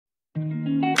Hello,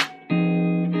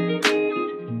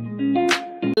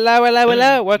 hello,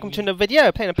 hello! Welcome to another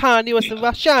video. Playing a Pioneer with the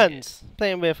Russians.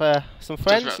 Playing with some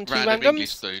friends and two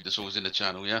randoms. Dude, that's always in the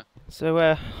channel, yeah.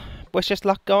 So, wish us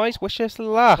luck, guys. Wish us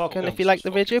luck. And if you like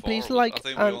the video, please like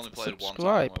and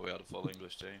subscribe. We had a full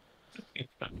English team.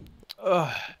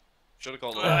 Should have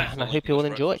called and I hope you all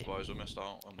enjoy. We missed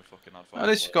out and we fucking had At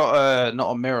least you've got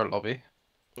not a mirror lobby.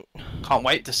 Can't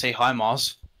wait to see High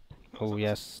Mars. Oh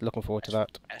yes, looking forward to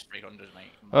that. S300,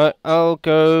 mate. Alright, I'll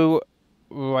go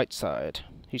right side.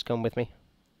 Who's going with me?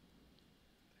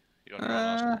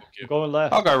 I'm going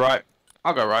left. I'll go right.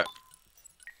 I'll go right.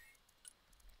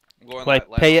 Wait,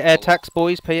 pay your air tax,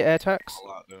 boys. Pay your air tax.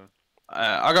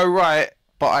 I'll go right,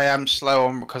 but I am slow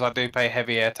on because I do pay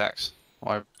heavy air tax.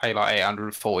 I pay like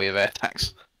 840 of air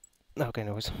tax. Okay,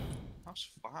 no worries. That's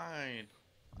fine.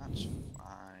 That's fine.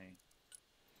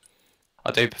 I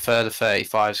do prefer the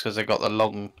 35s because they've got the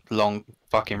long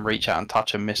fucking reach out and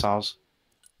touch and missiles.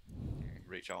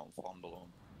 Reach out and fondle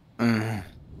them. Mm.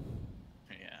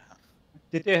 Yeah.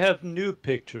 Did they have new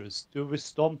pictures? Do we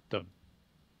stomp them?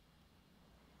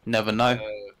 Never know.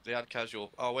 They had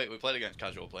casual. Oh wait, we played against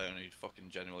casual player and he fucking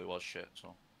genuinely was shit.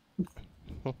 So.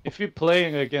 If you're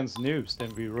playing against noobs,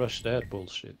 then we rush that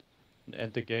bullshit. And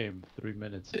end the game 3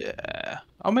 minutes. Yeah.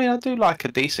 I mean, I do like a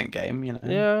decent game, you know.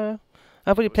 Yeah.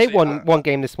 I've already played one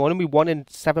game this morning. We won in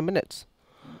 7 minutes.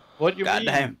 What do you mean?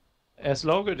 Goddamn. As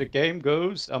long as the game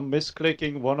goes, I'm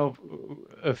misclicking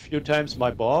a few times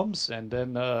my bombs, and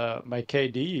then my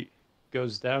KD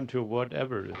goes down to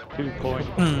whatever, 2 point.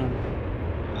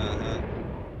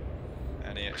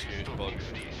 Any excuse, bud.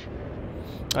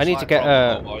 I need to get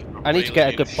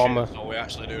a good bomber. So we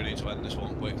actually do need to end this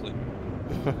one quickly.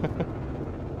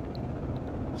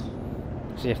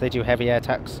 See if they do heavy air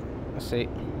attacks. Let's see.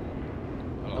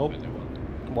 Nope.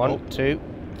 1, 2,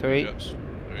 3. Yes.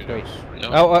 3.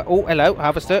 Oh, hello,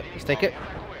 harvester. Let's take it.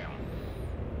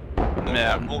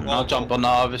 Yeah, I'll jump on the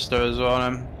harvester as well.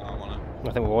 I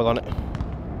think we're all on it.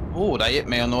 Oh, they hit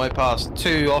me on the way past.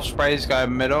 2 ospreys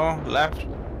going middle, left.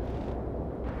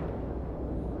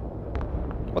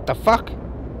 What the fuck?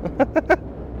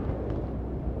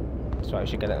 That's right, I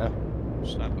should get it now.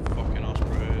 Snap the fucking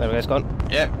osprey. There we go, it's gone.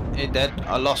 Yep, he dead.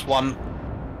 I lost one.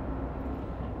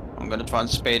 I'm gonna try and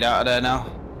speed out of there now.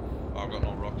 I've got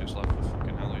no rockets left for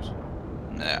fucking hellies.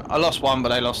 Yeah, I lost one, but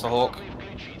they lost the hawk.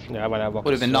 Yeah, I went out.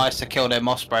 Would have been nice to kill them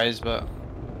ospreys, but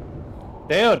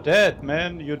They are dead,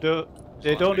 man.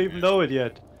 They don't even know it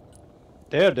yet.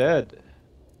 They're dead.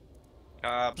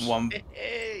 Cabs. one.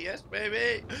 Hey, yes,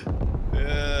 baby.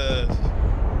 Yes.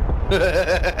 This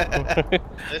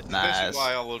is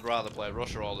why I would rather play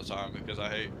Russia all the time, because I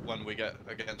hate when we get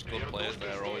against good players.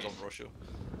 They're always on Russia,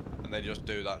 and they just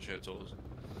do that shit to us.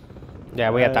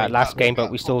 Yeah, we had that last game, but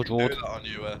we still drawed.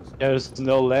 There's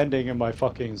no landing in my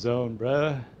fucking zone,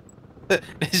 bruh.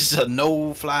 This is a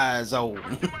no-fly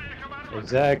zone.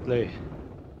 Exactly.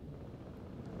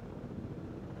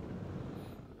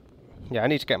 Yeah, I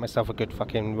need to get myself a good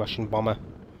fucking Russian bomber.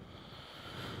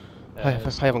 I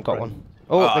haven't got one.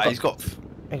 Oh, he's got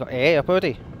AA up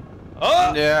already.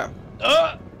 Oh! Yeah.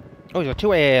 Oh, he's got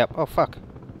 2 AA up. Oh, fuck.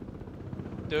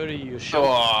 Dirty, you shot.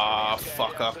 Oh,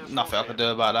 fuck up. Nothing I can do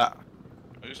about that.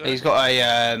 He's got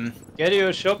a Get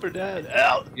your shopper, Dad.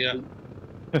 Out. Yeah.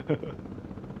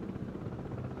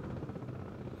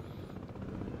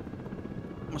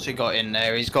 What's he got in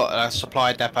there? He's got a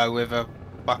supply depot with a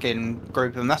fucking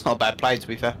group of them. That's not a bad play, to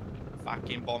be fair.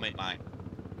 Fucking bomb it, mate.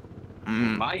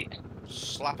 Mate.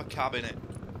 Slap a cab in it.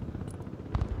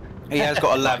 He has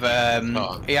got a lav.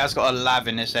 He has got a lav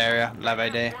in this area. Lav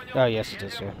AD. Oh, yes, it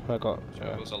is, yeah. I got.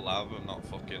 It was a lav and not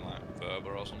fucking like Verba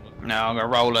or something. No, I'm gonna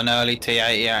roll an early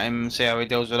T80 at him and see how he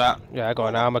deals with that. Yeah, I got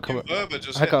an armor coming. I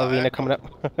got arena coming up.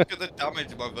 Look at the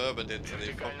damage my Verba did to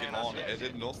the fucking Hornet. It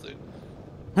did nothing.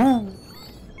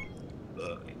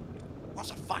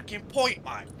 What's the fucking point,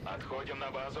 mate?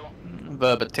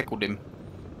 Verba tickled him.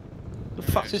 The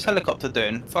fuck's this helicopter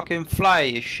doing? Fucking fly,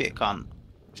 you shit cunt.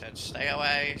 Said, stay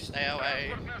away, stay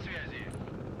away.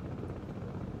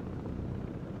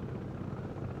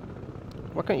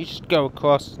 Why can't you just go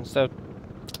across instead?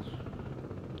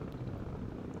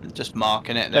 Just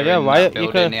marking it. Yeah, They're in right. that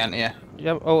You building, can. yeah.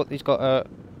 Yeah. Oh, he's got oh,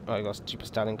 he got Super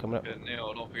Stallion coming up.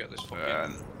 Neil, don't forget this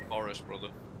fucking forest, brother.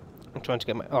 I'm trying to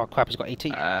get my. Oh crap! He's got AT.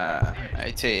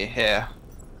 AT here.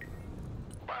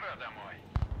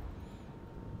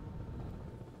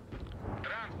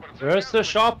 Where's the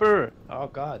shopper? Oh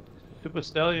god. Super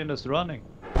Stallion is running.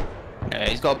 Yeah,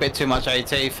 he's got a bit too much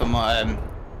AT for my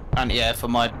anti-air for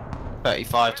my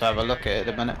 35 to have a look at it at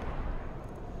the minute.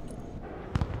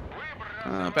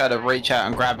 I better reach out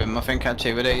and grab him, I think,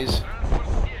 actually, with these.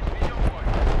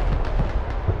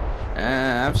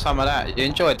 have some of that. You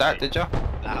enjoyed that, did you?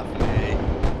 Lovely.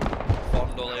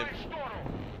 Fondle him.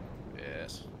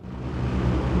 Yes.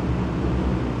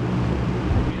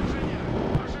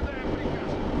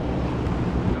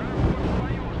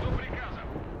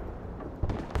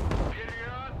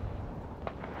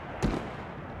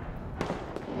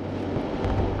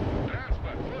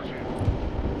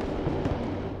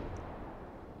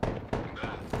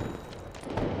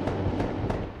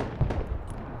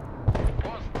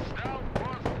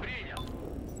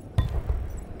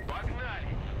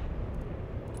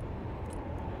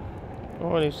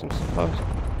 Oh, I need some supplies.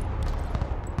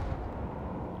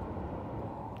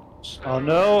 Oh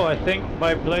no, I think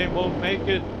my plane won't make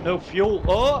it. No fuel.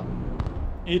 Oh!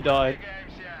 He died.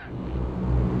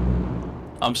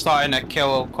 I'm starting to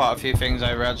kill quite a few things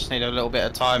over. I just need a little bit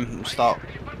of time and start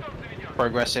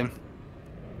progressing.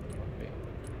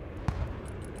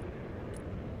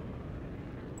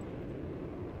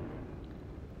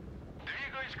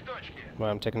 Well,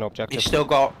 I'm taking objective. He's still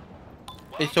got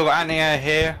anti-air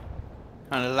here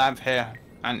and a lav here.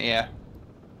 Anti-air.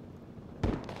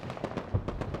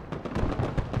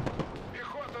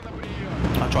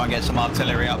 I'll try and get some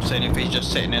artillery up soon if he's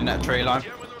just sitting in that tree line.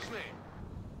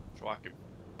 Whack him.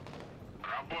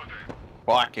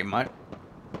 Whack him, mate.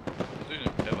 He's doing a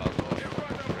pivot as well.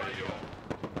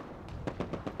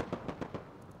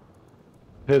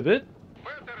 Pivot?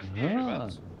 Yeah.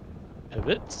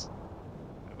 Pivots?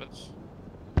 Pivots.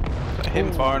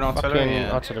 Him firing artillery. Fucking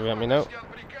Yeah. artillery at me now.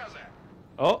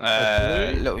 Oh,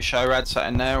 artillery. Little Showrad sat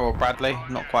in there, or Bradley,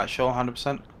 not quite sure,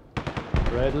 100%.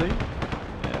 Bradley?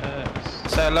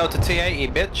 Yes. Say hello to T80,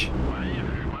 bitch.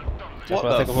 What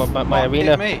What I the think about my fuck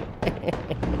arena. hit me?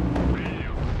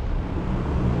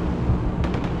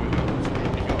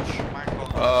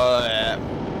 Oh yeah.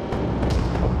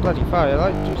 Bloody fire,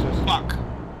 like Jesus. Fuck.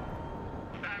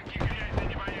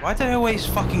 Why do they always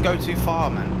fucking go too far,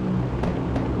 man?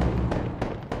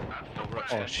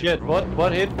 Oh shit,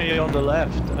 what hit me on the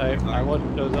left? I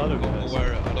want those other I don't guys. know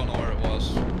where it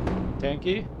was.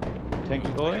 Tanky?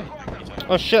 Tanky boy?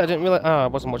 Oh shit, I didn't realise. Ah, I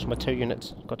wasn't watching my 2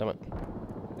 units. God damn it.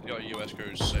 You got a US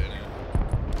cruise sitting here.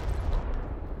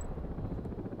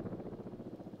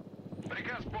 Oh, I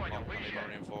need more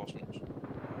reinforcements.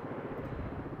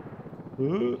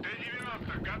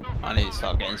 I need to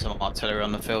start getting some artillery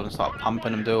on the field and start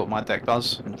pumping them, do what my deck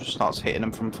does, and just starts hitting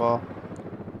them from far.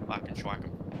 Back and schwack him.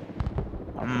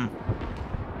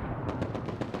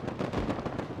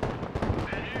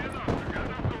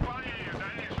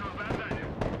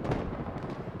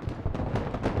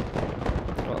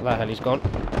 Oh, that hell, he's gone.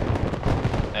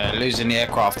 Losing the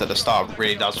aircraft at the start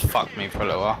really does fuck me for a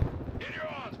little while.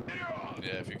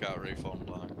 Yeah, if you can't refund,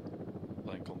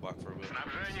 then come back for a bit.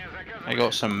 I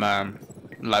got some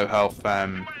low health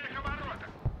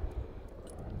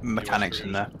mechanics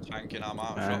in there. Tanking our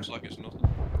mountain Yeah. shots like it's nothing.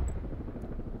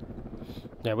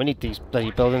 Yeah, we need these bloody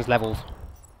buildings leveled.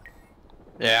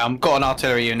 Yeah, I've got an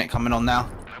artillery unit coming on now.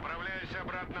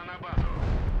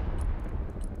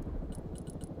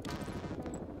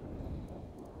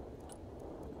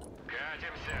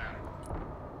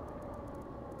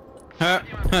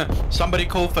 Somebody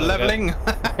call for leveling.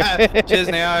 Cheers,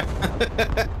 Neo.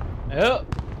 Yeah.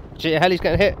 Shit, hell, he's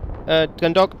getting hit.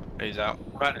 Gun dog. He's out.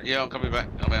 Right, yeah, I'm coming back.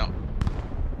 I'm out.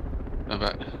 I'm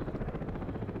back.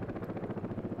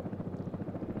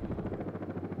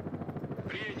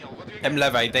 Them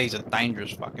Lev ADs are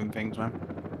dangerous fucking things, man.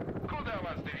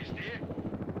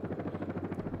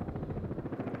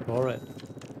 Alright.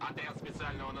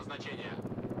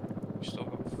 You still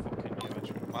got fucking US.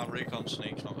 My recon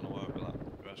sneak's not gonna work with that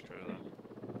US crew there.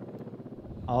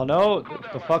 Oh no,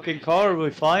 the fucking car will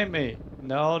find me.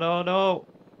 No, no, no.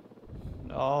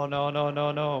 No, no, no,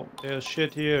 no, no. There's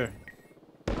shit here.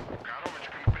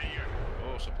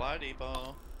 Oh, supply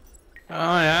depot.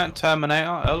 Oh yeah,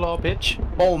 Terminator. Hello, bitch.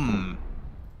 Boom.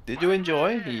 Did you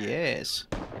enjoy? Yes.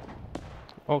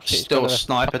 Oh shit, he's Still got a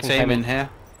sniper fucking team heli. in here.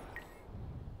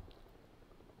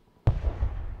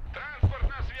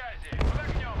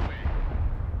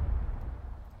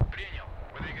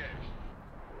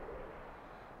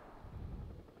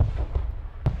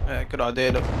 Yeah, good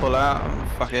idea to pull out.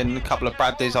 Fucking a couple of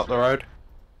Bradleys up the road.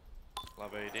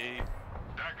 Lab AD.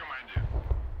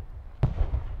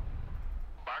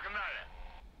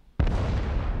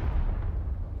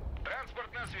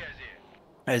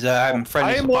 There's a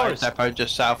friendly I'm supply lost. depot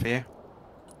just south of you.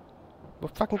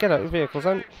 Well, fucking get out of the vehicles,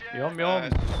 then. Yum yum.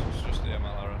 It's just the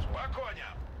MLRS one.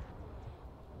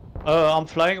 I'm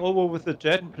flying over with the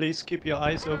jet. Please keep your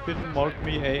eyes open. Mark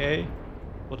me AA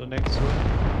for the next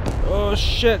one. Oh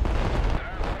shit.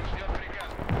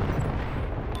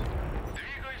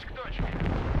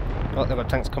 Oh, they've got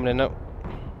tanks coming in now.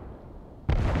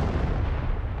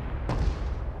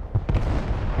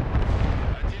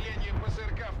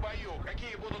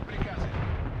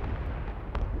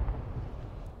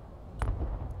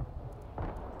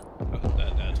 They're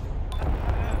dead.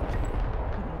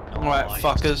 Alright,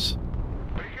 fuckers.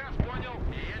 I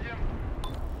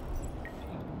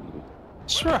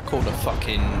swear I called a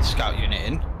fucking scout unit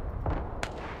in.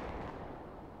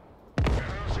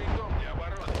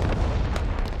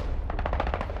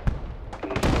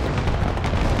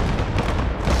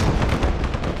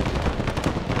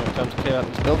 Time to clear out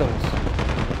these buildings.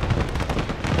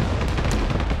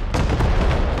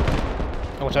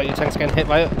 Oh, watch out, your tank's getting hit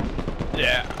by it.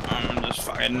 Yeah, I'm just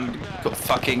fucking got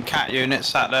fucking cat units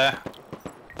sat there.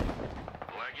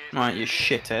 Right, you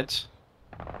shitheads.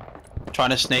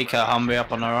 Trying to sneak a Humvee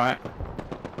up on the right.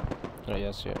 Oh,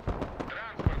 yes, yeah.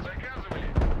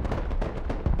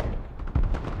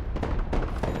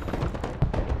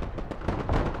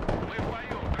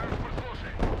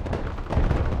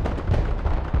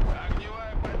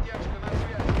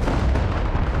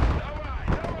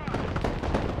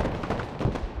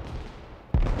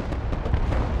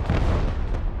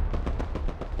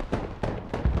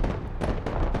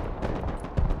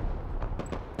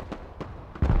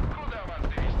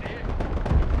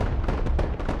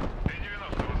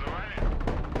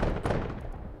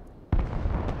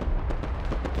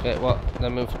 Okay, what?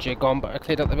 Then move J gone, but I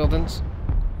cleared up the buildings.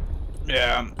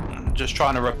 Yeah, I'm just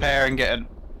trying to repair and get a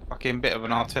fucking bit of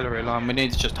an artillery line. We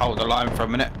need to just hold the line for a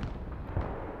minute.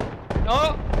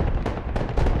 Oh!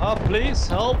 Oh, please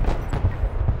help!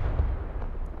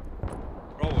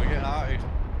 Bro, we're getting outed.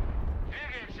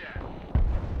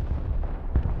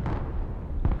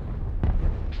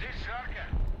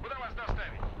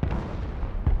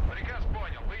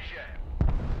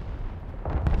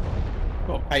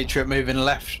 Got Patriot moving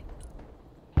left.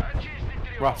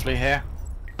 Roughly here.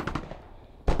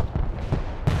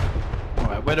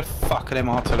 Alright, where the fuck are them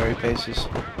artillery pieces?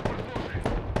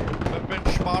 We've been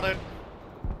spotted.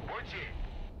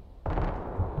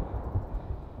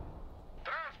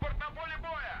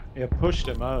 Yeah, push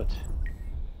them out.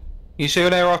 You see where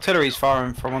their artillery's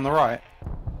firing from on the right?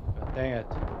 Dang it.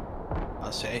 I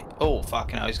see. Oh,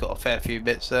 fucking hell, he's got a fair few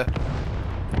bits there.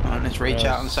 Alright, let's reach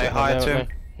out and say sitting hi there, to him. aren't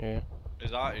they? Yeah.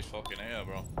 His artillery's fucking here,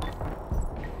 bro.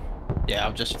 Yeah,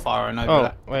 I'm just firing over Oh,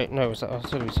 that. wait, no, was that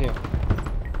artillery's here?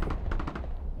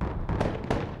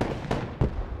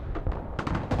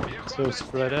 So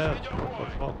spread out.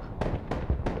 What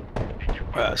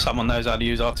the fuck? Someone knows how to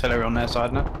use artillery on their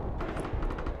side now.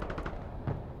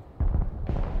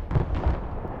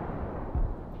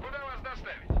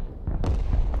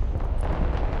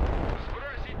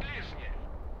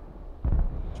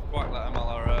 Whack that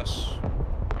MLRS.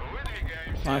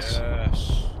 Nice.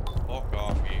 Yes. Fuck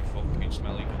off, you fucking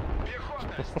smelly.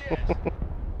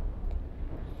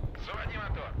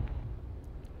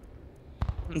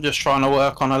 I'm just trying to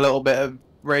work on a little bit of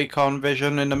recon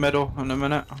vision in the middle in a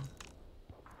minute.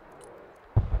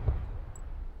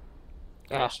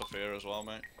 Yeah, Sophia as well,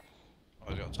 mate. Oh,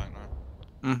 he's got a tank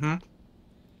now. Mm-hmm.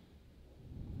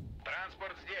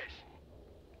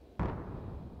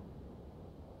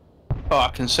 Oh, I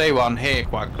can see one here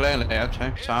quite clearly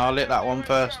actually, so I'll lit that one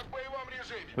first.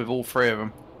 With all three of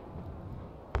them.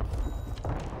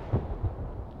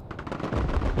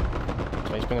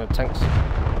 So he's bringing the tanks.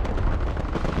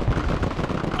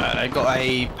 They got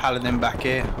a paladin back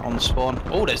here on spawn.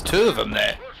 Oh, there's two of them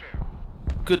there.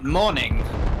 Good morning.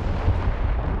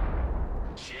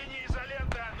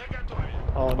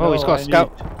 Oh, Oh, he's got a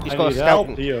scout. He's got a scout. help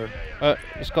here.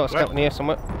 He's got a scout in here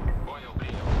somewhere.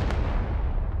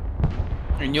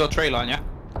 In your tree line,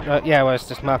 yeah? Yeah, well, it's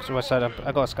just marked to the west side.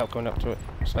 I got a scout going up to it.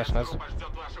 Slash Naz.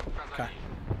 Okay.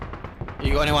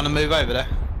 You got anyone to move over there?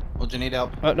 Or do you need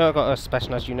help? Oh, no, I got a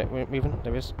Specialized unit moving.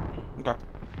 There he is. Okay.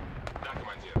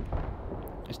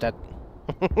 He's dead.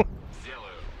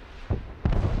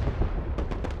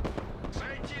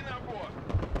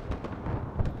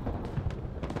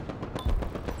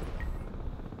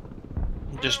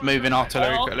 Just moving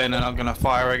artillery quickly and then I'm gonna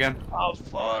fire again. Oh,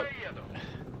 fuck.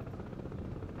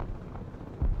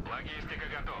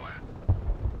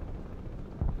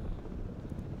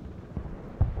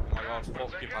 Oh my god,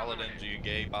 fuck your paladins, you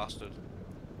gay bastard.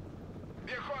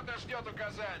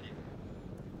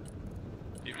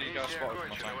 Keep these guys spotted from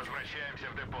my tank.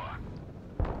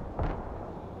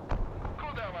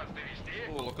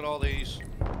 Oh, look at all these.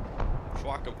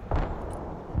 Schwack 'em.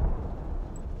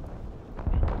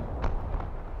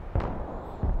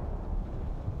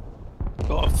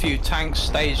 Got a few tanks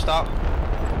staged up.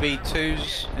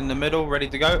 V2s in the middle, ready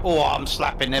to go. Oh, I'm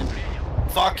slapping them.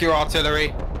 Fuck your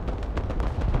artillery.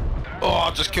 Oh,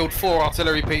 I just killed 4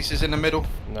 artillery pieces in the middle.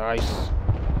 Nice.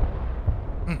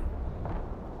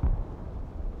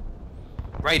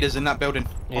 Raiders in that building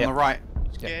on Yep. the right.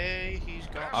 Yay, he's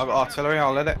got. I've got artillery,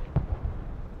 I'll let it.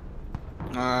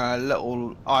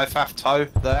 Little IFAF tow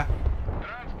there.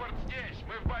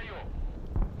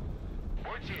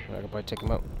 I can probably take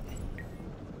him out.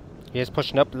 He is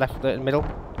pushing up, left, middle.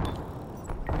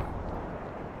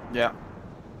 Yeah.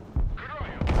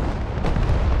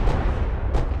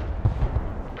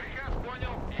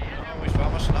 Oh, we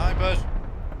found my snipers.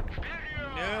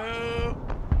 No.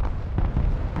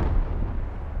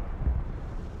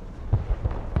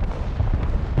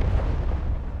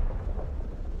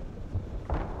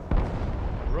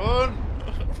 Run!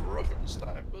 Run,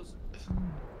 snipers.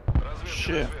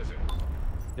 Shit.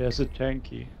 There's a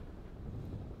tanky.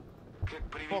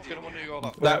 Fucking wonder you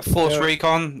got That Force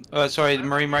Recon, sorry, the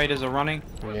Marine Raiders are running.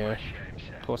 Yeah.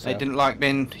 Of course They didn't like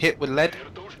being hit with lead.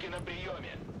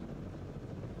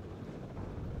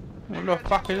 What the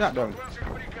fuck is that doing?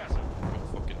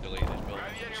 fucking delete this building.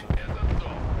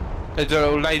 There's a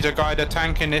little laser guider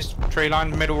tank in this tree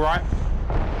line, middle right.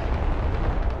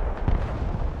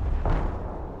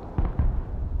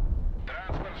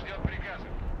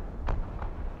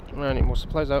 I need more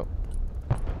supplies out.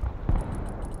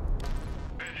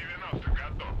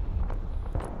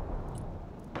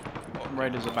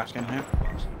 Raiders are back in here.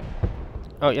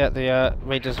 Oh yeah, the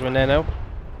Raiders are in there now.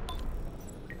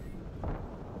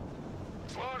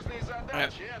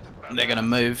 Yep. They're gonna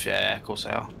move, yeah, of course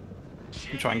they are.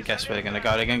 I'm trying to guess where they're gonna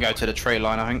go. They're gonna go to the tree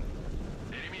line, I think.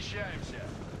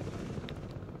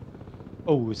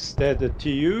 Oh, is that a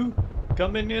TU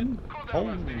coming in?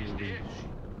 Holy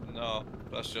No,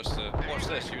 that's just the. Watch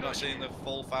this, you've not seen the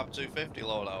full Fab 250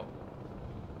 loadout.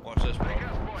 Watch this, bro.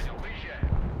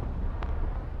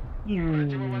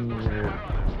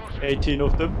 18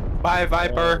 of them. Bye,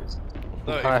 Viper.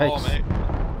 34, Nice. mate.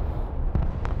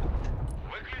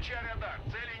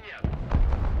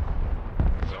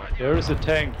 There is a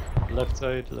tank. Left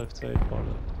side, far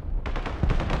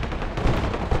left.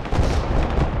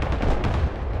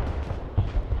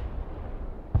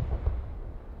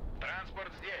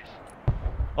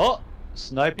 Oh,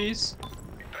 snipies.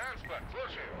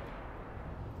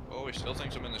 Oh, he still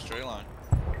thinks I'm in the tree line.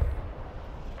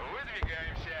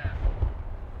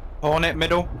 Hornet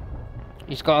middle.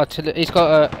 He's got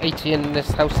a 80 in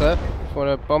this house there. If you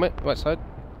want to bomb it, right side.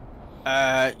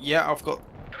 Yeah, I've got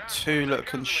 2 that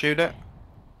can shoot it.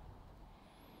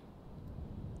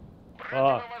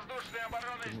 Ah,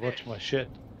 didn't watch my shit.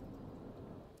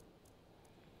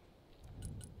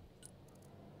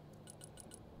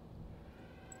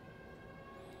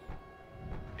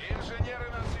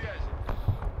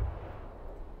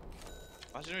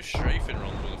 Imagine if strafing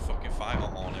runs with a fucking fighter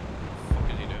on him. What the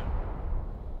fuck is he doing?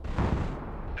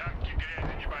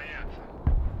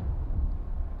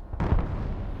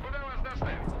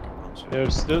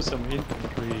 There's still some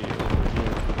infantry over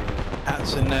here.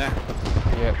 Hats in there.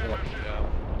 Yeah. Yeah,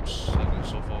 I'm sending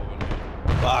stuff over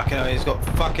now. Fucking hell, he's got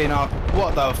fucking up.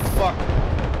 What the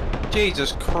fuck?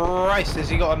 Jesus Christ, has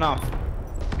he got enough?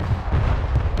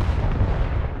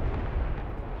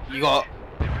 You got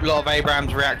a lot of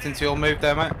Abrams reacting to your move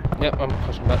there, mate. Yep, I'm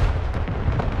pushing back.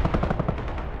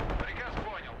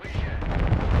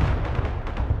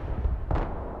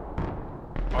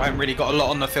 I haven't really got a lot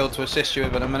on the field to assist you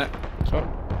with in a minute. So,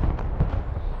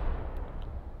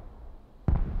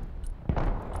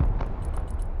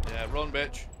 Yeah, run,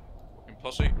 bitch. Fucking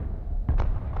pussy.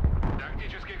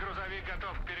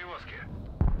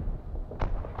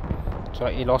 so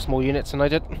he lost more units than I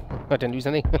did. I didn't lose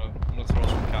any. I'm gonna throw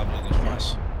some cabin in this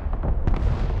Nice.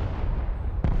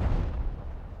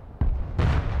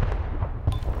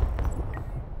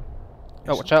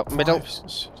 Oh, watch out, middle.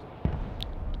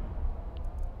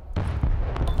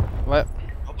 Right.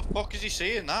 How the fuck is he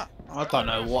seeing that? I don't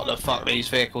know what the fuck these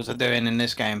vehicles are doing in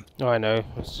this game. Oh, I know.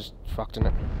 It's just fucked, isn't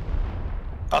it?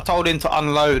 I told him to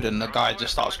unload and the guy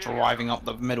just starts driving up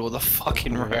the middle of the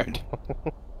fucking road.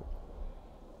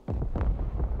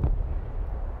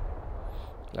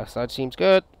 Left side seems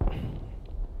good.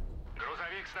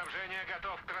 Грузовик снабжения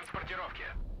готов к транспортировке.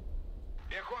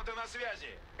 Пехота на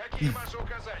связи. Какие ваши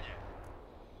указания?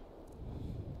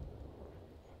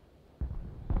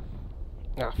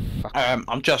 Ah, fuck.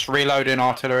 I'm just reloading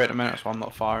artillery at the minute, so I'm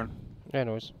not firing. Yeah,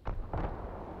 no worries.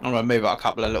 I'm gonna move out a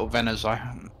couple of little Veners though.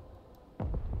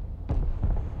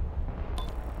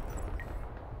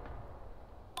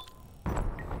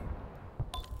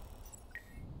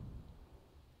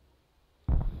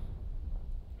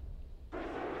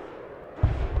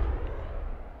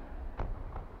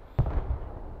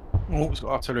 Oh, it's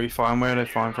got artillery firing. Where are they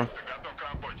firing from? Готов к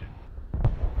работе.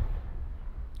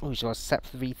 Oh, he's got a SEP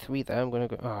V3 there. I'm gonna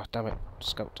go. Oh, damn it.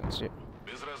 Scout didn't see it.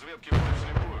 Без разведки будет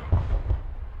вслепую.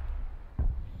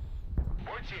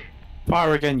 Пути.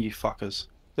 Fire again, you fuckers.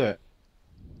 Do it.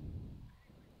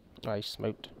 Oh, he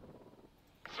smoked.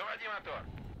 Заводи мотор.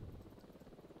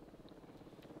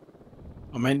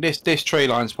 I mean, this tree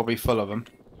line's probably full of them.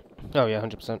 Oh, yeah,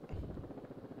 100%.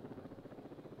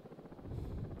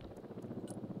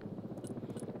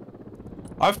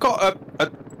 I've got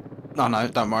a... No,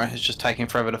 don't worry. It's just taking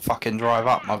forever to fucking drive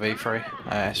up my V3.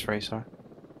 S3, sorry.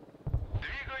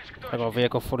 Двигаюсь к I got a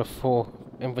vehicle full of 4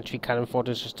 infantry cannon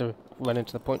foders just to run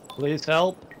into the point. Please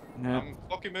help. Yeah. I'm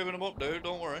fucking moving them up, dude.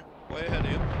 Don't worry. Way ahead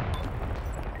of you.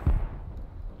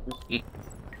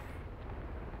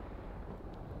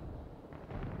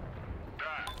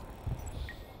 Да.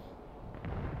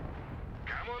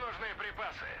 Кому нужны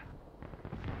припасы?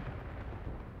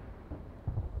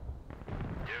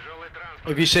 Тяжелый транспорт.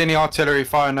 If you see any artillery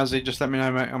fire, Nazi, just let me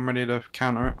know, mate. I'm ready to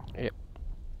counter it.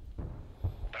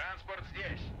 Transport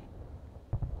здесь.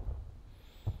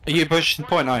 Are you pushing the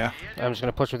point, are you? I'm just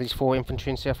gonna push with these 4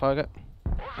 infantry and see how far I get.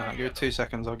 Alright, give it 2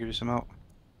 seconds. I'll give you some help.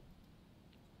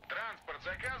 Транспорт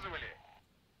заказывали?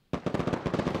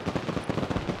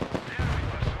 Первый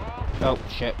пошел. Oh,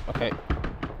 shit. Okay.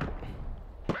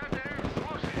 БТР,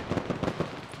 слушай.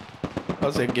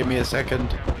 I said, give me a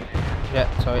second. Yeah,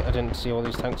 sorry, I didn't see all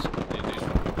these tanks. Need these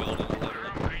fucking buildings later.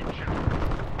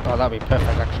 Oh, that'd be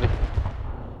perfect, actually.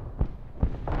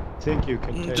 Think you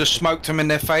can take Just it. smoked them in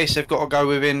their face. They've got to go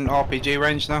within RPG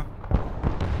range now.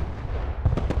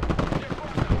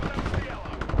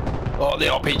 Oh, the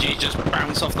RPG just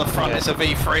bounced off the front. Yeah. It's a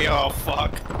V3. Oh,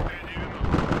 fuck.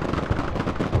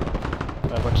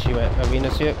 I've got 2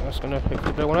 arenas here. I'm just gonna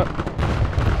hopefully blow one up.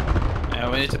 Yeah,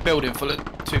 I mean, it's a building full of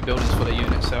 2 buildings full of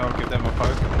units, so I'll give them a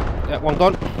poke. Yeah, one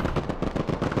gone.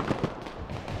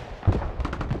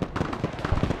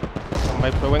 On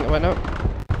my pro wing right now.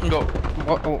 Got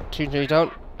Oh, 2 nearly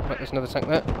down. But there's another tank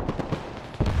there.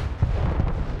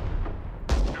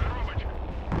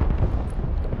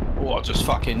 Oh, I just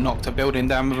fucking knocked a building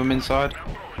down with them inside.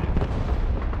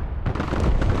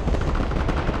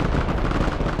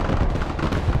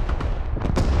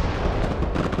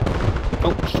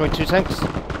 Oh, destroyed 2 tanks.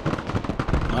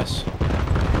 Nice.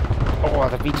 Oh,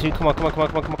 the V2. Come on.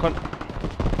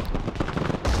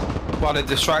 While they're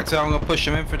distracted, I'm gonna push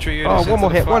some infantry units. Oh, one more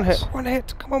into hit, the one flats. hit, one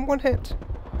hit. Come on, one hit.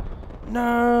 You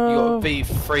No. got a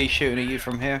V3 shooting at you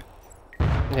from here.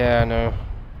 Yeah, I know.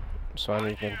 So I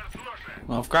need them.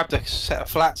 Well, I've grabbed a set of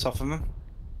flats off of them.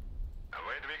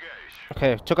 Выдвигаюсь.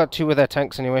 Okay, took out 2 of their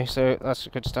tanks anyway, so that's a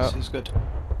good start. This is good.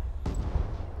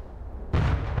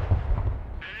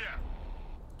 Вперед.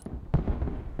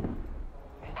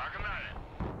 Погнали.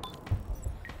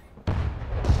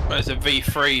 There's a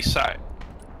V3 site.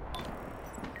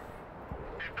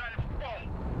 Педаль в пол.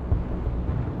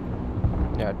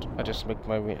 Yeah, I just smoked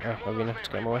my arena to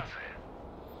get him away.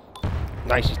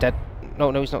 Nice, he's dead.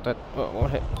 No, he's not dead. Oh,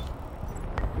 one hit.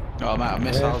 Oh, I'm out of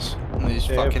missiles. And these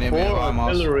They have fucking hit me at 4 right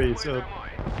miles. artillery, so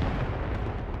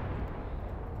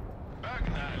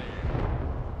Погнали.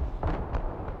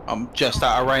 I'm just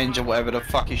out of range of whatever the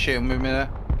fuck he's shooting with me there.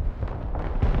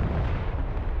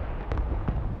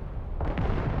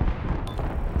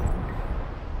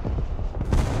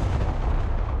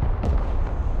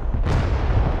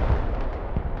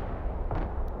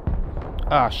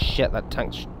 Ah, shit, that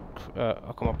tank's...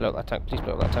 oh, come on, blow up that tank. Please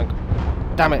blow up that tank.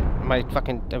 Damn it, my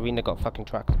fucking arena got fucking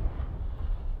tracked.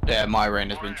 Yeah, my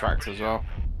arena's been tracked as well.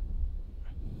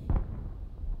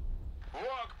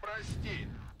 Лок, прости.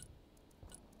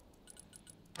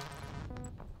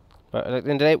 But at the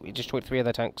end of the day, we destroyed 3 of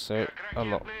their tanks, so I'm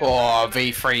not... Oh,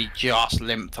 V3 just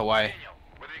limped away.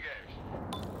 Выдвигаюсь.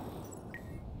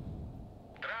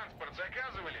 Транспорт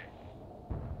заказывали?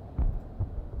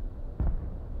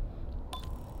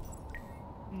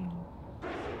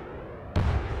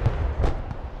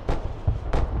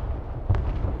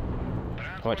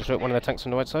 I might destroy one of their tanks on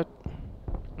the right side.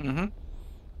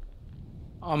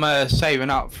 I'm saving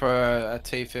up for a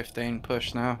T-15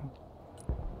 push now.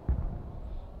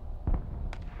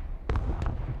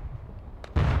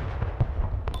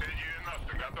 Впереди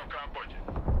 90, готов к работе.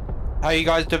 How are you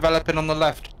guys developing on the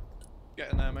left?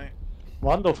 Getting there, mate.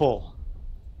 wonderful.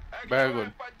 Very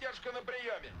good. Поддержка на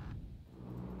приеме.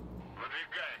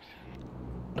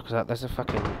 Выдвигаемся. Look at that, there's a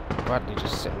fucking Bradley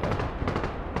just sitting there.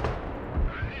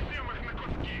 Разнесем их на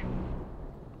куски.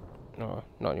 No,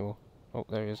 not anymore. Oh,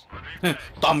 there he is.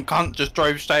 Dumb cunt just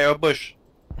drove straight out of bush.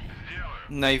 Сделаю.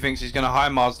 Now he thinks he's gonna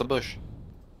HIMARS the bush.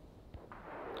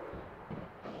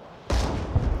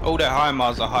 All their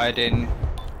HIMARS are hiding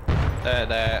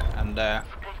there, and there.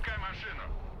 Запускай машину.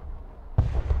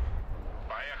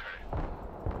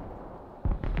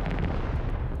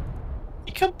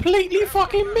 completely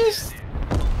fucking missed.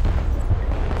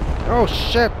 Oh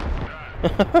shit!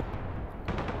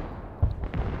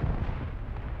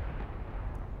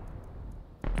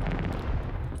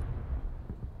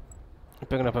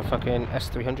 Bringing up a fucking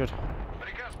S300.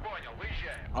 Приказ понял,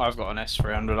 выезжаем. I've got an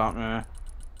S300 up there.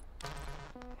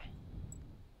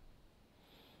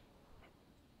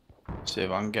 See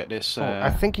if I can get this. I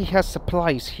think he has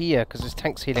supplies here because his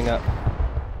tank's healing up.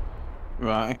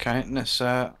 Right, okay. Let's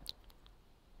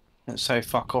say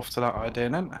fuck off to that idea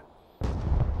then.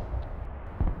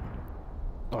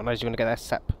 Oh, nice, you're gonna get that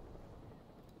SAP.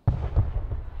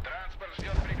 Транспорт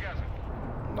ждет приказа.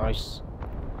 Nice.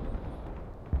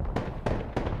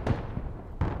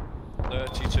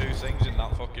 32 things in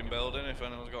that fucking building if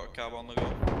anyone's got a cab on the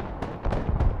go.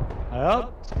 Yeah,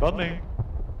 it's coming.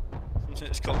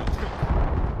 It's coming.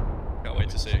 Can't wait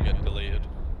to see it get deleted.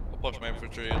 I'll push my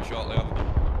infantry in shortly after.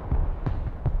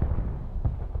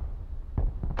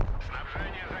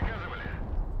 Снабжение заказывали.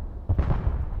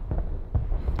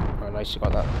 Oh, nice, you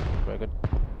got that. Very good.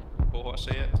 Oh, I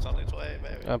see it. It's on its way,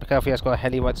 baby. Be careful, he has got a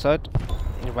heli right side.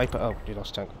 You Viper. Oh, you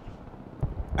lost tank.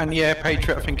 And yeah,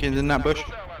 Patriot, I think, is in that bush.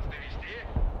 Куда вас довести?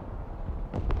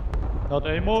 Not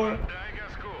anymore. Дай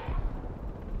газку.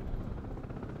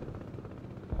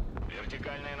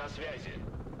 Вертикальная на связи.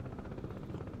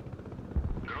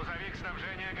 Грузовик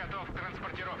снабжения готов к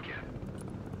транспортировке.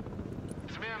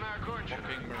 Смена окончена.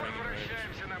 Fucking Marine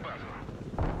Возвращаемся на базу.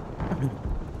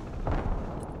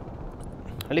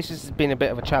 At least this has been a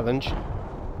bit of a challenge.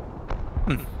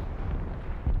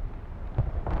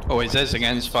 Always is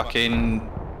against fucking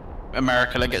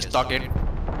America that gets dug in.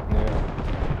 Yeah.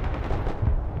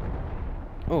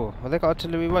 Oh, well, they got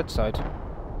artillery right side.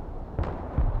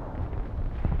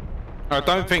 I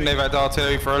don't think they've had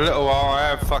artillery for a little while. I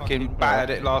have fucking battered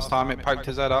it last time. It poked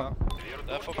his head up.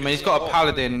 I mean, he's got a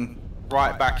paladin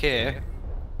right back here.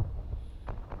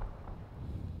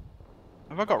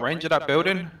 Have I got range of that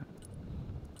building?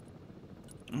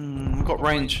 I've got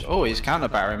range. Oh, he's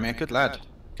counter-barring me. Good lad.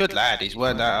 Good lad. He's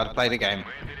learned out how to play the game.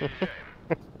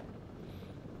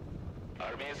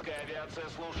 Армейская авиация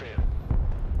слушает.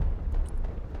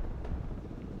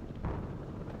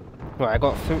 Right, I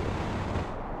got through.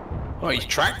 Oh, he's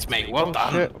tracked me. Well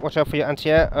done. Shit. Watch out for your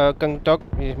anti-air gun dog.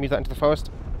 You move that into the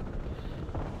forest.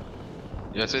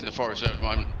 Yeah, it's in the forest at the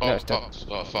moment. No, Oh, it's dead. fuck.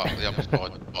 Oh, fuck. The other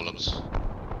side. Bollocks.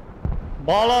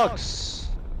 Bollocks!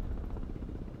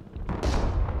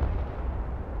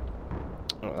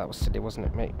 Oh, that was silly, wasn't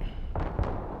it, mate?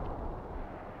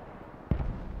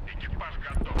 Экипаж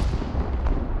готов.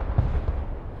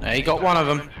 There, he got one of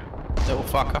them. Little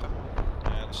fucker.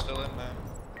 Yeah, it's still in there.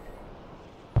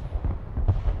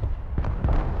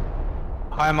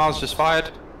 Hi, Mars just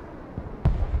fired.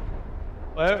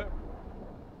 Where?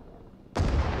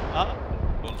 Ah,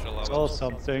 Bunch of saw levels.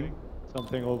 something.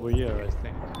 Something over here, I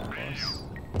think.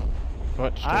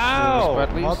 Right, Ow!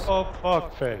 Bradleys.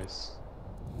 Motherfuck face.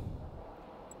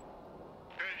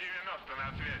 Т-90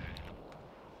 на связи.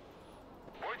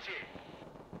 Пути.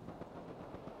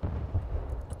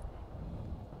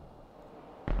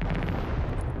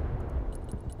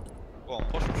 Go on,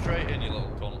 push them straight in, you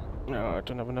little cunt. No, I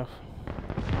don't have enough.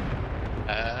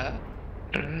 90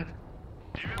 к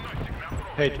нам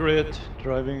пробуй. Patriot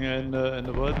driving in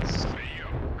the woods.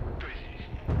 Прием. Кто здесь?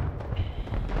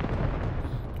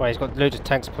 Right, he's got loads of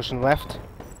tanks pushing left.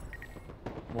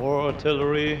 More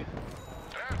artillery.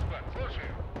 Транспорт,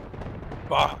 слушаю.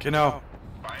 Fucking hell.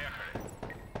 Поехали.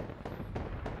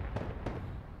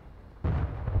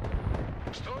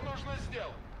 Что нужно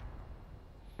сделать?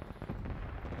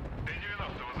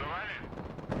 Т-90 вызывали?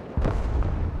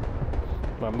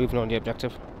 Right, moving on the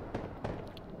objective.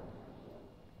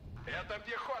 Это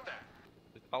пехота.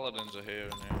 The paladins are here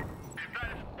and here.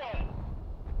 Педаль в пол.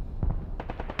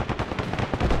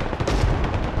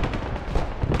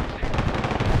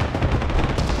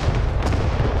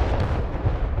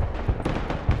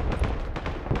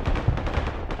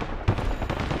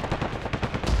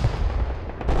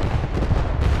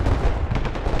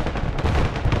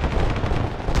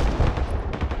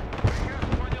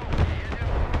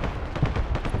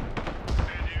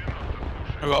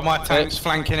 I've got my tanks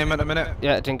flanking him at the minute.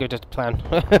 Yeah, it didn't go to plan.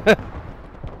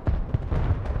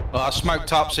 Well, I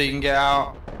smoked up so you can get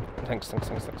out. Thanks.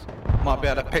 Might be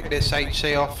able to pick this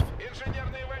HC off.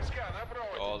 Инженерные войска на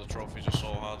проводе. Oh, the trophies are so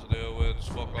hard to deal with. Just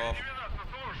fuck off. 90,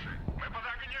 слушай. Мы под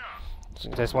огнем. So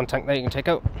there's one tank there you can take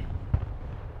out.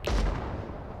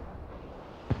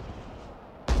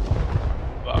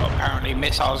 Well, apparently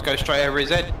missiles go straight over his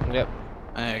head. Yep.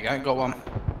 There you go, got one.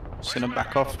 Just gonna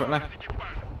back off quickly.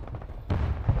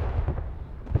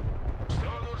 Что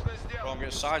нужно Bro, I'm сделать?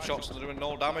 getting side shots and they're doing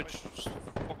no damage. Just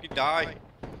Fucking die.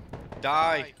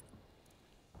 Die.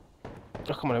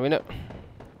 Oh, come on, arena.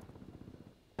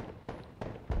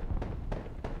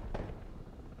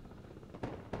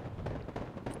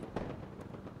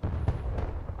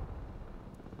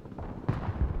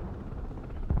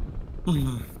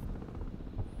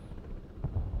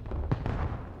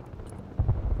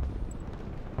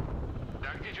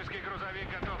 Тактический грузовик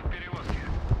готов к перевозке.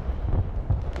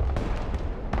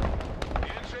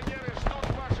 Инженеры ждут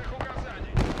ваших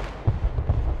указаний.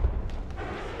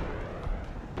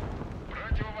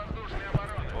 Противовоздушная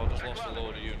оборона. Well, just lost a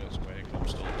load of units, mate. I'm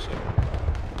still the same.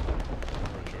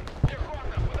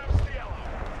 Пехота под обстрелом.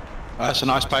 That's a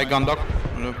nice play, gun dog.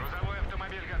 Грузовой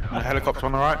автомобиль готов. A helicopter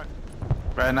on the right.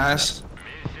 Very nice.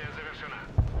 Миссия завершена.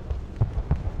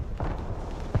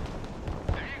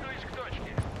 Двигаюсь к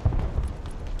точке.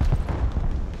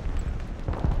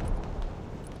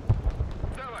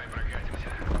 Давай прокатимся.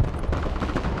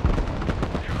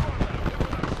 Пехота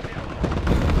под обстрелом.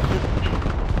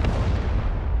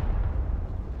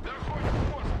 Да хоть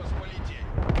в космос полететь.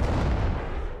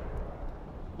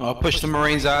 I'll push the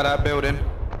Marines out of that building.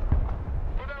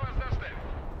 Куда вас доставить?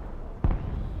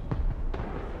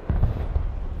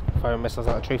 Firing missiles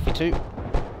at a trophy too.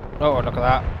 Oh, look at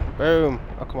that. Boom.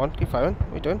 Oh, come on, keep firing.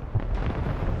 What are you doing?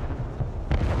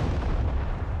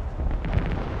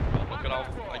 Look at how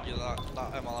I get that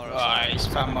MLRS. Ah, he's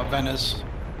found my Venners.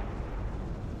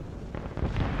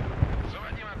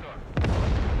 Заводи мотор.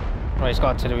 Right, he's got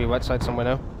artillery right side somewhere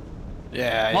now.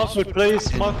 Yeah, Mark he's- it,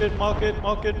 please. Mark it, mark it,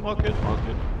 mark it, mark it, mark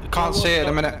it. can't see it at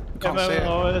the minute. Can't see it.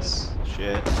 MLRS.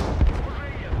 Shit.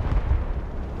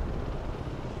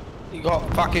 You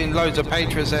got fucking loads of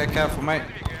Patriots there, careful mate.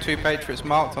 2 Patriots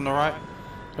marked on the right.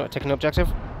 Got to take an objective.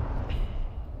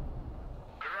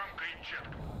 Громко и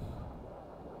четко.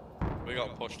 We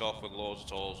got pushed off with loads of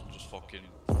tolls and just fucking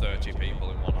 30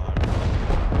 people in one area.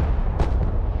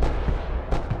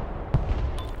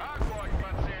 Огонь по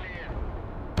цели.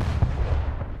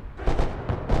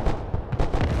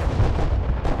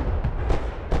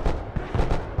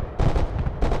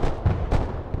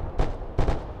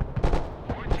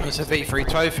 It's a V3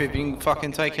 trophy, if you can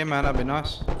fucking take him man, that'd be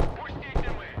nice. Пустите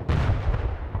мы.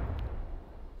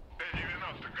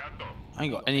 Т-90 готов. I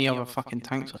ain't got any other fucking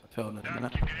tanks on the field at the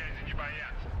minute. Танки грязи не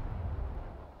боятся.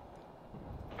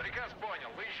 Приказ понял.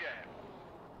 Выезжаем.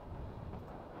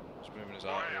 Just moving his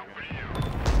out. Понял, прием.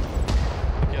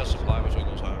 He has supply between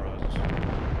those high rises.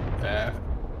 Yeah.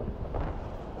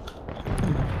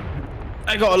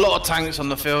 They got a lot of tanks on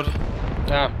the field.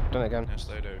 Ah, done it again. Yes,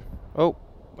 they do. Oh,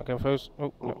 my gun froze.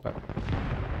 Oh, no, back.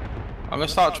 I'm gonna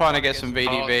start trying to get some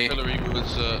VDV. Artillery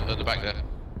was at the back there.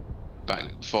 Back,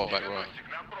 far back right. Диагностик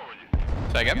на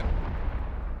проводе. Say again?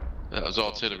 That was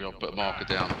artillery. I'll put a marker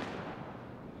down.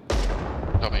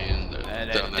 Coming in they're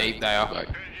down there. deep, they are. Back.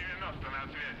 Т-90 на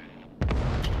связи.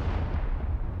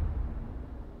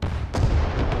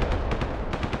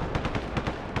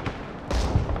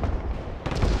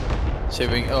 See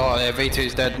if we can, oh yeah,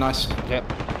 V2's dead, nice. Yep.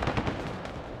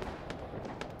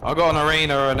 I got an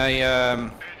arena and a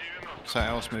Т-90. something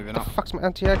else moving What up. the fuck's my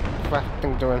anti-aircraft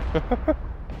thing doing? Да,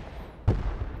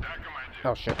 командир.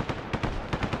 Oh shit.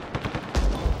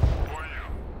 Понял.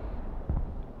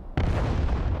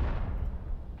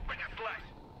 Понеслась.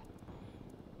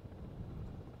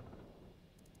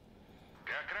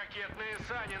 Как ракетные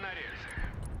сани на рельсах.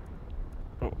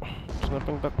 Oh, can I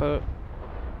bring back the...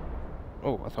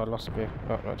 Oh, I thought I lost a view.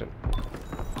 Oh, no I didn't.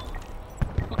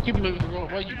 Fucking move the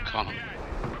right way, you cunt.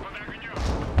 Мы под огнем.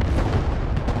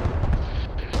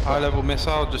 High level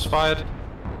missile just fired.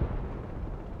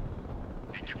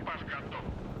 Экипаж готов.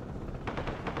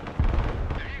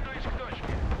 Двигаюсь к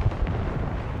точке.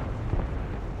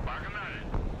 Погнали.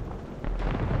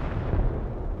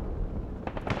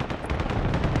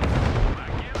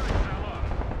 Покинуть салон.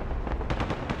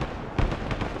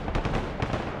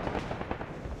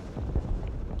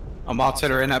 I'm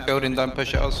artillery in that building, don't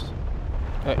push at us.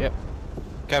 Yep.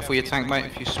 Careful your tank mate,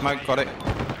 if you smoke, got it.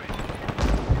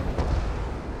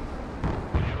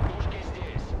 Вертушки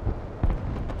здесь.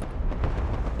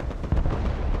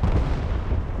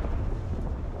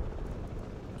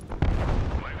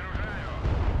 Выгружаю.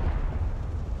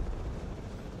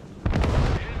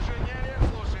 Инженерия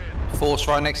слушает. Force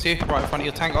right next to you, right in front of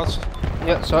your tank guys.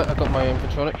 Yeah, sorry, I got my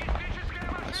infantry on it.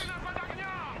 Электрическая машина под огнем.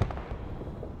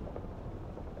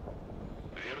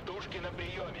 Вертушки на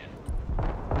приеме.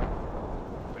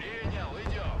 Принял,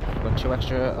 идем. Got 2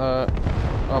 extra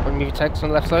armor tanks on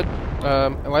the left side.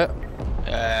 Wait.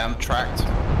 Yeah, I'm tracked.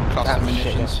 Cluster Ah, shit,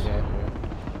 munitions. yes, yeah.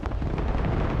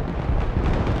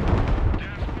 Я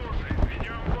слушай,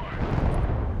 ведем бой.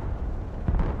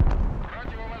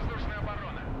 Противовоздушная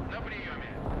оборона.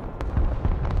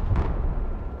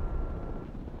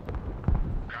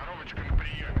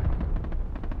 приеме.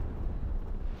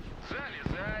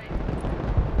 Залезай.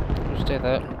 Just stay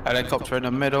there. Helicopter in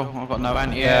the middle. I've got no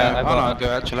anti-air. Yeah, I've Oh, no, got- I do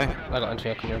actually. I got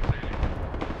anti-air coming in.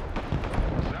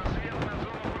 Засвет на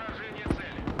зону поражения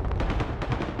цели.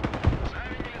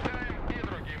 Сами не летаем и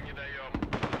другим не даем.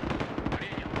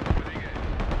 Принял. Выдвигаем.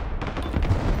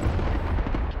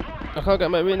 I can't get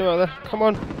my arena out there. Come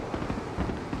on. And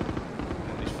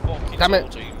these fucking Damn it. small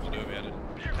teams do me headed.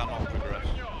 Cannot progress.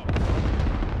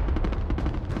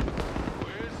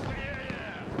 Быстрее!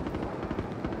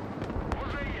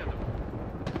 Уже еду.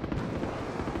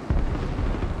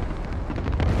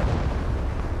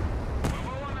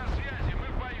 ПВО на связи, мы в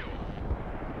бою.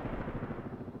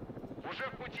 Уже в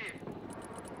пути.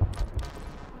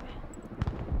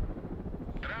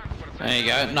 Транспорт. There you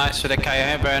go. Nice for the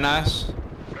KO. Very nice.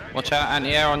 Watch out,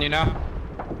 anti-air on you now.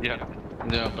 Yeah.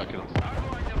 Yeah, I'm backing off.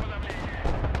 Огонь на подавление.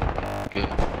 Okay.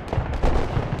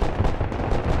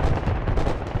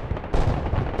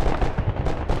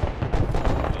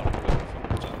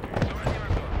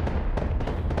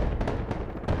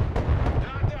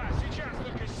 Да-да, сейчас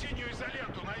только синюю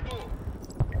изоленту найду.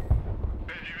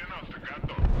 Т-90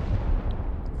 готов.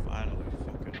 Finally,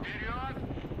 fucking. Вперед!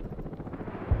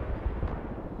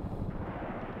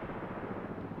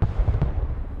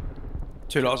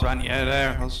 Two lots of anti-air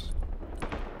there.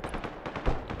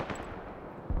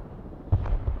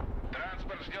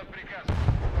 Транспорт ждет приказа.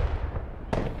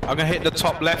 I'm gonna hit the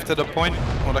top left of the point,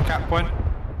 or the cap point,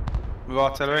 with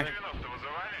artillery. 90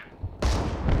 вызывали.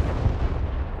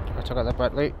 I took out the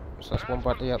Bradley, so that's one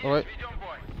Bradley out the way. Ведем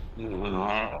бой. No.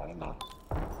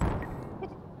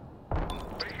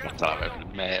 Damn it,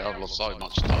 mate, I've lost so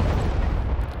much time.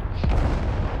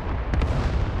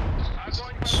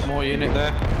 Огонь Small unit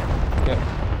there. Yep.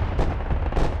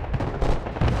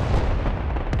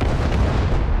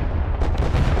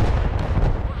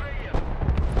 уже еду.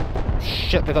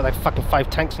 Shit, they got like fucking 5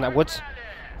 tanks in that woods.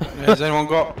 Has anyone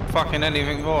got fucking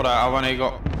anything more? That I've only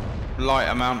got light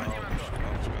amount.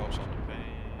 Scouts on the ping.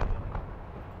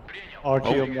 Принял.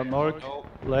 RG on the mark. Oh,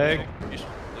 Leg. please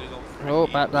don't Oh,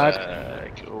 freaking- bad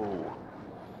lad. Oh.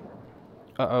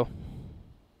 Uh-oh.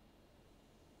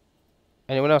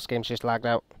 Anyone else game's just lagged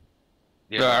out?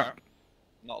 Yeah.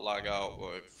 Not lag out,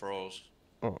 but it froze.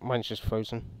 Oh, mine's just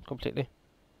frozen completely.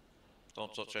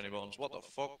 Don't touch any buttons. What the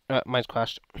fuck? Mine's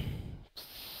crashed.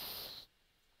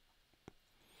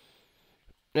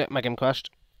 Yeah, my game crashed.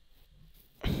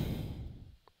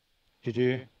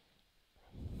 GG.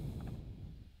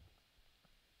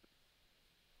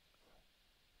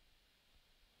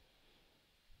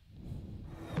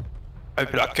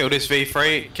 Hope I kill this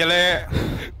V3. Kill it.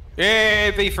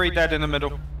 Yeah, V3 dead in the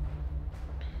middle.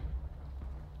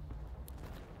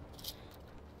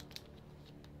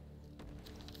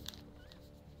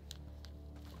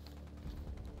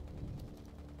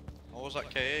 How was that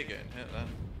KA getting hit then?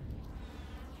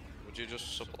 Would you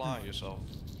just supply yourself?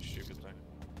 You stupid thing.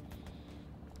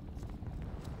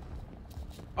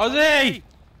 Ozzy!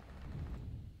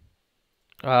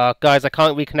 Guys, I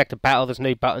can't reconnect the battle. There's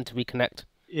no button to reconnect.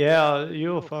 Yeah,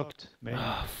 you're fucked, man.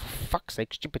 Oh, for fuck's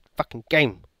sake, stupid fucking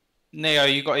game. Neo,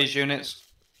 you got his units.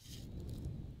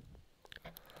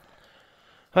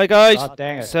 Hi guys. Ah,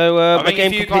 dang it. So I my mean,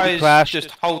 game if you completely guys crashed.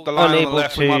 just hold the line on the Unable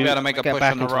left, to we might be able to make a get push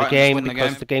back on the into right the game and win the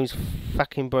because game. the game's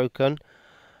fucking broken.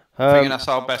 I think that's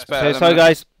our best bet. So at the sorry minute.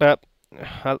 guys, but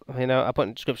you know, I'll put in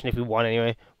the description if we won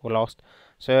anyway or lost.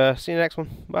 So see you in the next one.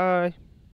 Bye.